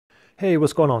Hey,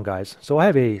 what's going on, guys? So I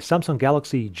have a Samsung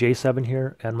Galaxy J7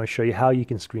 here, and I'm going to show you how you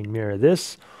can screen mirror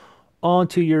this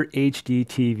onto your HD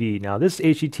TV. Now, this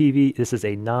HD TV, this is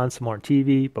a non-smart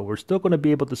TV, but we're still going to be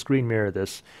able to screen mirror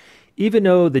this. Even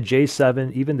though the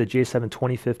J7, even the J7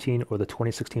 2015 or the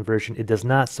 2016 version, it does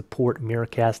not support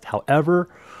Mirrorcast. However,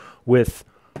 with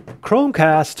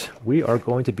Chromecast, we are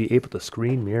going to be able to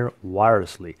screen mirror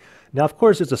wirelessly. Now, of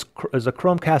course, there's a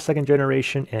Chromecast second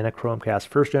generation and a Chromecast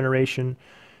first generation.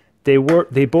 They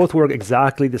both work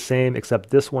exactly the same, except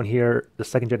this one here, the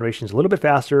second generation, is a little bit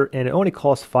faster, and it only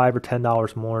costs $5 or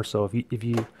 $10 more. So if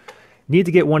you need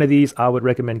to get one of these, I would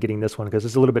recommend getting this one because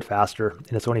it's a little bit faster,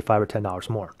 and it's only $5 or $10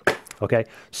 more. Okay,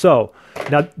 so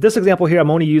now this example here,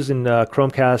 I'm only using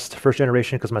Chromecast first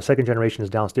generation because my second generation is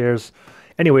downstairs.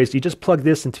 Anyways, you just plug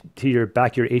this into your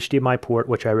HDMI port,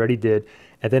 which I already did,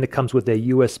 and then it comes with a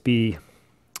USB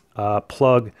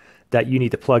plug that you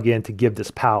need to plug in to give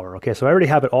this power. Okay, so I already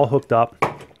have it all hooked up.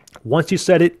 Once you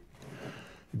set it,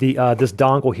 this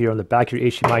dongle here on the back of your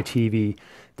HDMI TV,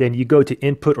 then you go to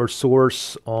input or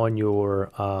source on your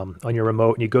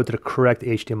remote, and you go to the correct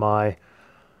HDMI.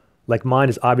 Like mine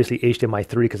is obviously HDMI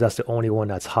 3 because that's the only one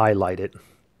that's highlighted.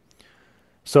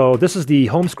 So this is the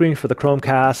home screen for the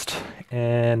Chromecast,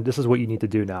 and this is what you need to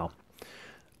do now.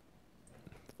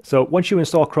 So once you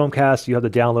install Chromecast, you have to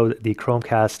download the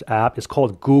Chromecast app. It's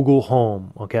called Google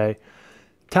Home, okay?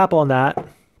 Tap on that.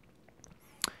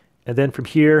 And then from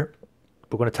here,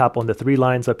 we're going to tap on the three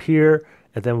lines up here,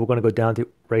 and then we're going to go down to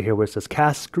right here where it says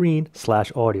Cast Screen /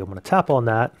 Audio. I'm going to tap on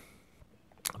that.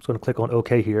 I'm just going to click on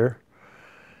OK here.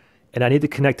 And I need to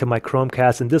connect to my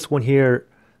Chromecast. And this one here,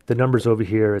 the number's over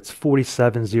here. It's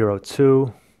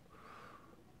 4702,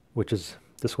 which is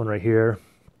this one right here.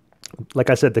 Like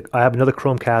I said, I have another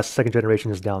Chromecast, second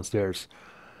generation is downstairs.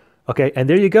 Okay, and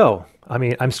there you go. I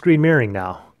mean, I'm screen mirroring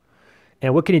now.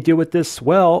 And what can you do with this?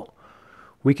 Well,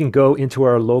 we can go into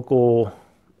our local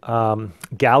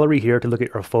gallery here to look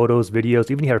at our photos,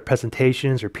 videos, even have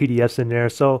presentations or PDFs in there.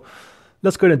 So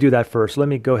let's go ahead and do that first. Let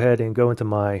me go ahead and go into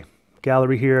my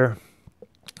gallery here.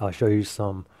 I'll show you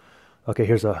some. Okay,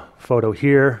 here's a photo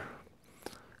here.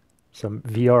 Some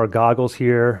VR goggles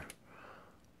here.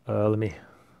 Let me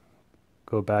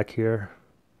go back here,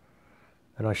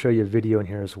 and I'll show you a video in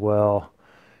here as well.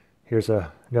 Here's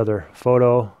another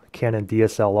photo, Canon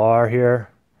DSLR here.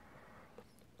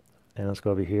 And let's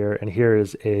go over here, and here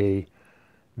is a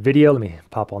video. Let me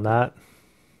pop on that.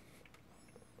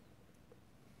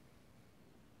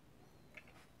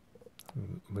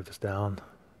 Move this down.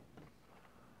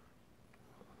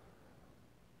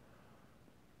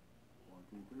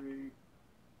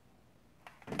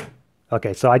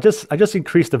 Okay, so I just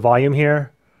increased the volume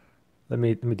here. Let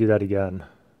me do that again.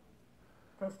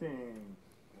 Testing.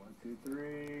 1, 2,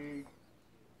 3.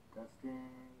 Testing. 1, 2, 3,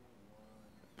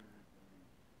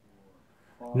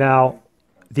 4, 5. Now,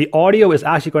 the audio is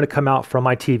actually going to come out from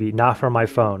my TV, not from my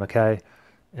phone, okay?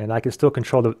 And I can still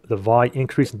control the volume,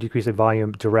 increase and decrease the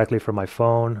volume directly from my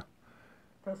phone.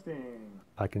 Testing.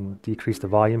 I can decrease the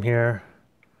volume here,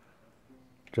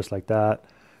 just like that.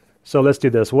 So let's do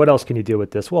this. What else can you do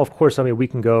with this? Well, of course, I mean, we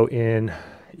can go in,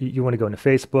 you want to go into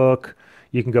Facebook,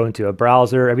 you can go into a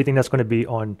browser. Everything that's going to be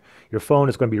on your phone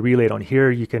is going to be relayed on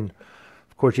here. You can,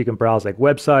 of course, you can browse like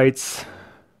websites,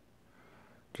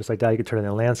 just like that. You can turn it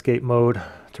in landscape mode,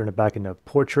 turn it back into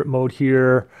portrait mode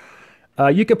here.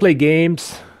 You can play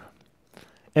games.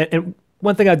 And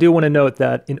one thing I do want to note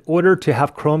that in order to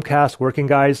have Chromecast working,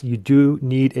 guys, you do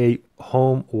need a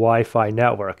home Wi-Fi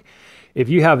network. If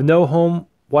you have no home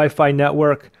Wi-Fi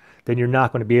network, then you're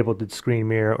not going to be able to screen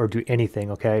mirror or do anything,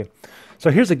 okay?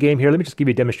 So here's a game here. Let me just give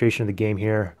you a demonstration of the game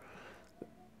here.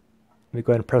 Let me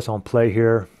go ahead and press on play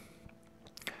here.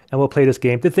 And we'll play this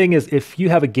game. The thing is, if you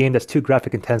have a game that's too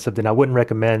graphic intensive, then I wouldn't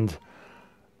recommend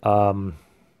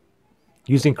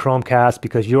using Chromecast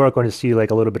because you are going to see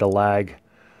like a little bit of lag.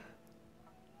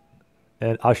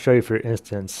 And I'll show you for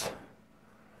instance.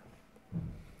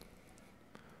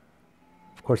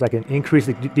 Of course, I can increase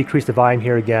decrease the volume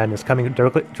here again. It's coming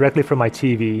directly from my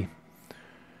TV.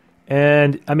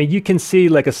 And I mean, you can see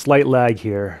like a slight lag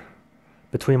here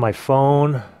between my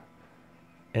phone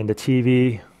and the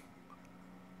TV.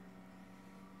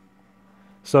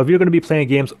 So if you're going to be playing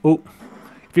games,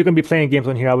 if you're going to be playing games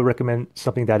on here, I would recommend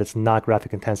something that is not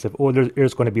graphic intensive, or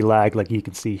there's going to be lag like you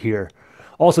can see here.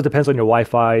 Also depends on your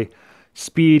Wi-Fi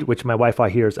speed, which my Wi-Fi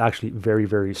here is actually very,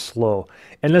 very slow.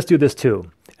 And let's do this too.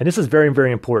 And this is very,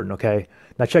 very important, okay?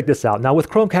 Now check this out. Now with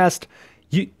Chromecast,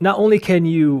 not only can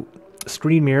you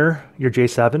screen mirror your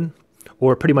J7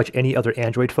 or pretty much any other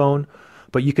Android phone,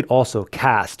 but you could also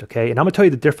cast, okay? And I'm gonna tell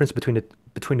you the difference between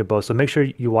between the both. So make sure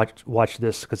you watch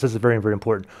this because this is very, very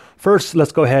important. First,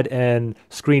 let's go ahead and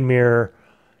screen mirror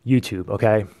YouTube,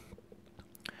 okay?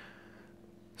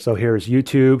 So here's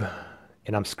YouTube,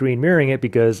 and I'm screen mirroring it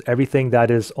because everything that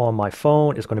is on my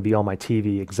phone is going to be on my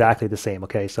TV exactly the same,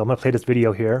 okay? So I'm going to play this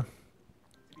video here.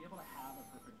 To be able to have a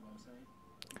perfect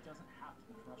website, it doesn't have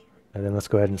to be frustrating. And then let's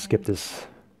go ahead and skip this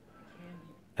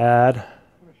ad. I'm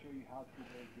going to show you how to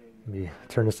make Let me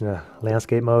turn this into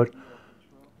landscape mode.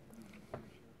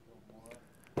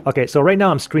 Okay, so right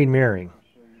now I'm screen mirroring.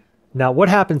 Now what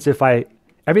happens if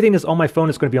everything that's on my phone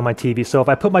is going to be on my TV. So if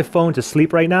I put my phone to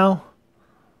sleep right now,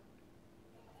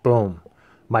 boom,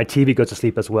 my TV goes to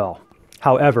sleep as well.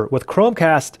 However, with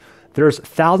Chromecast, there's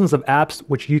thousands of apps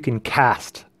which you can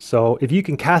cast. So if you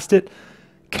can cast it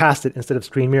instead of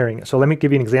screen mirroring. So let me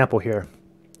give you an example here.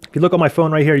 If you look on my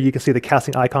phone right here, you can see the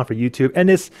casting icon for YouTube. And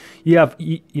you have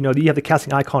the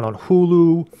casting icon on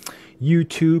Hulu,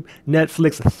 YouTube,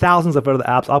 Netflix, thousands of other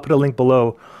apps. I'll put a link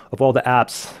below of all the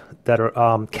apps that are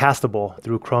castable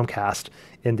through Chromecast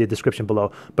in the description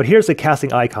below. But here's the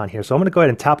casting icon here. So I'm going to go ahead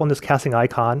and tap on this casting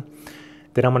icon.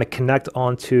 Then I'm going to connect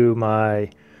onto my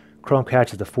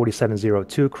Chromecast, the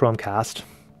 4702 Chromecast.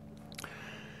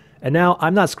 And now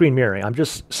I'm not screen mirroring. I'm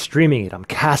just streaming it. I'm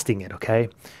casting it, okay?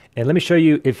 And let me show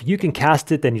you, if you can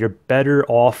cast it, then you're better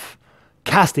off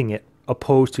casting it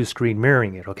opposed to screen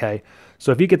mirroring it, okay?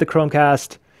 So if you get the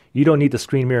Chromecast, you don't need to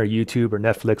screen mirror YouTube or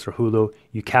Netflix or Hulu.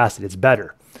 You cast it. It's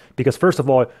better. Because first of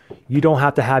all, you don't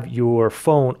have to have your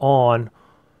phone on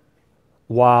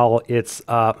while it's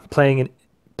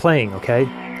playing, okay?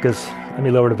 Because let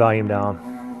me lower the volume down.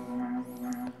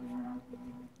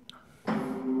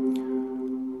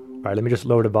 All right, let me just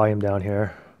lower the volume down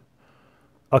here.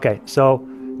 Okay, so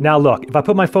now look, if I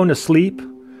put my phone to sleep,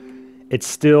 it's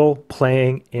still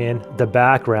playing in the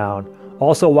background.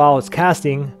 Also, while it's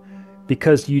casting,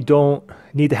 because you don't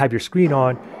need to have your screen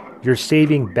on, you're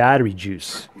saving battery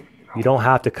juice. You don't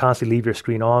have to constantly leave your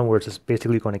screen on where it's just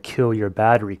basically going to kill your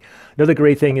battery. Another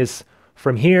great thing is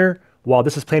from here, while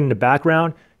this is playing in the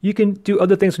background, you can do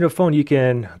other things on your phone. You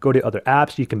can go to other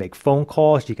apps, you can make phone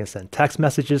calls, you can send text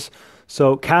messages.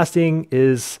 So casting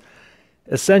is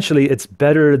essentially, it's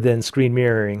better than screen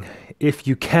mirroring if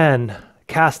you can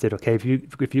cast it, okay? If you're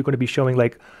going to be showing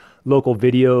like local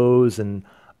videos and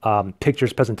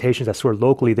pictures, presentations that sort of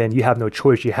locally, then you have no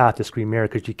choice. You have to screen mirror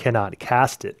because you cannot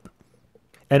cast it.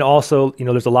 And also,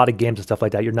 there's a lot of games and stuff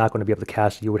like that. You're not going to be able to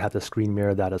cast it. You would have to screen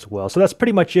mirror that as well. So that's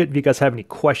pretty much it. If you guys have any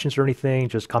questions or anything,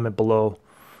 just comment below.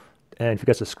 And if you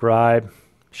guys subscribe,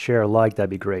 share, like, that'd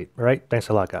be great. All right. Thanks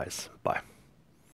a lot, guys. Bye.